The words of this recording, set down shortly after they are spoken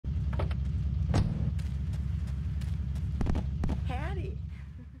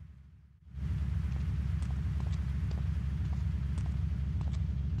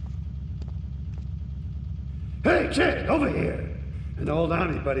Chet, over here. An old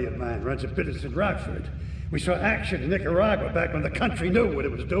army buddy of mine runs a business in Rockford. We saw action in Nicaragua back when the country knew what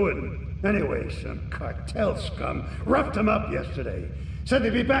it was doing. Anyway, some cartel scum roughed him up yesterday. Said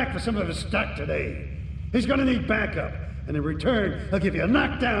they'd be back for some of his stock today. He's gonna need backup, and in return, he'll give you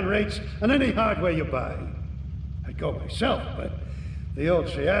knockdown rates on any hardware you buy. I'd go myself, but the old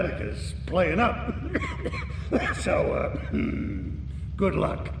sciatica's playing up. So, good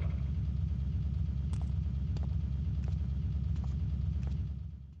luck.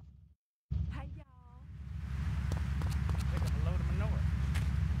 Hi, y'all. Hello to Manora.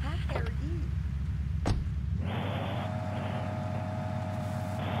 Hi, how are you?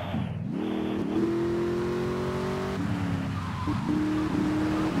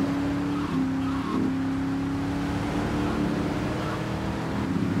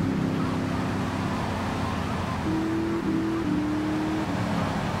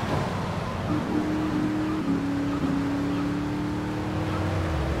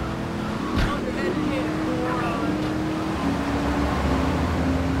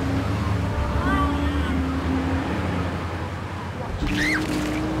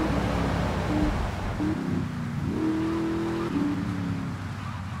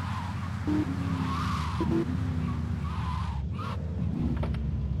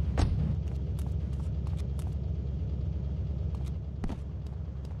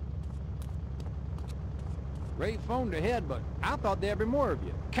 Ray phoned ahead, but I thought there'd be more of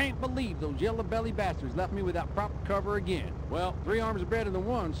you. Can't believe those yellow-belly bastards left me without proper cover again. Well, 3 arms are better than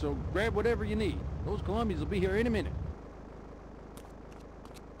 1, so grab whatever you need. Those Colombians will be here any minute.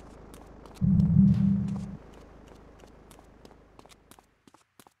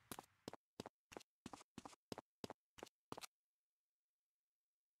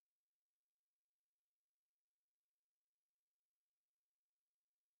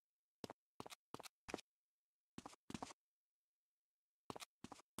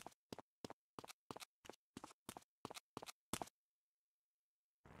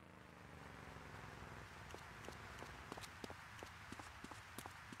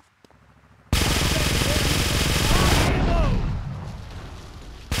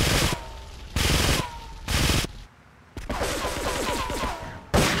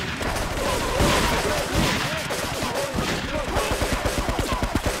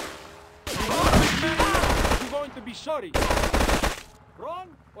 Sorry. Run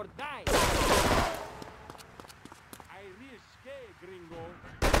or die. I risque, gringo.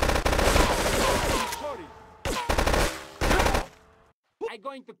 Sorry. I'm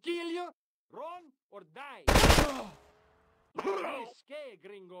going to kill you. Run or die. I risque,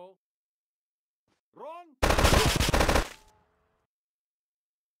 gringo. Run.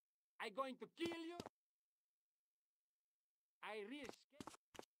 I'm going to kill you. I risque.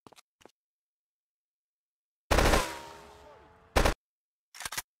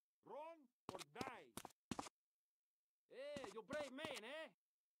 Run or die. Hey, you brave man, eh?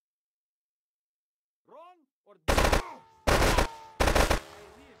 Run or die. I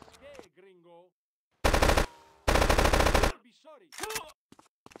risque, gringo. Be sorry.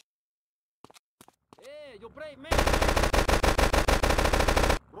 Hey, you brave man.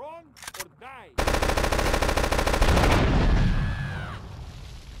 Run or die.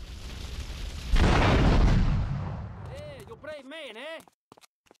 Hey, you brave man, eh?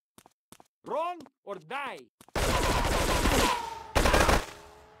 Run or die.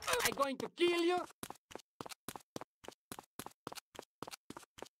 I'm going to kill you.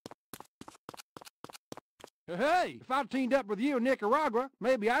 Hey, if I teamed up with you in Nicaragua,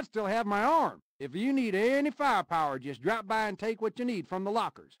 maybe I'd still have my arm. If you need any firepower, just drop by and take what you need from the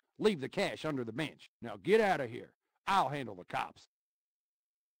lockers. Leave the cash under the bench. Now get out of here. I'll handle the cops.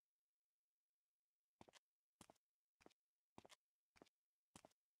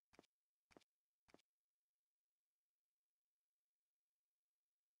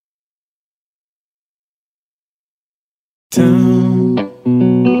 Down,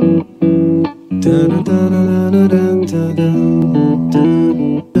 da da da da da da da da da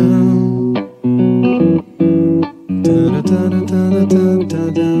da da da da da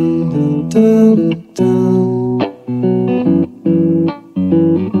da da da.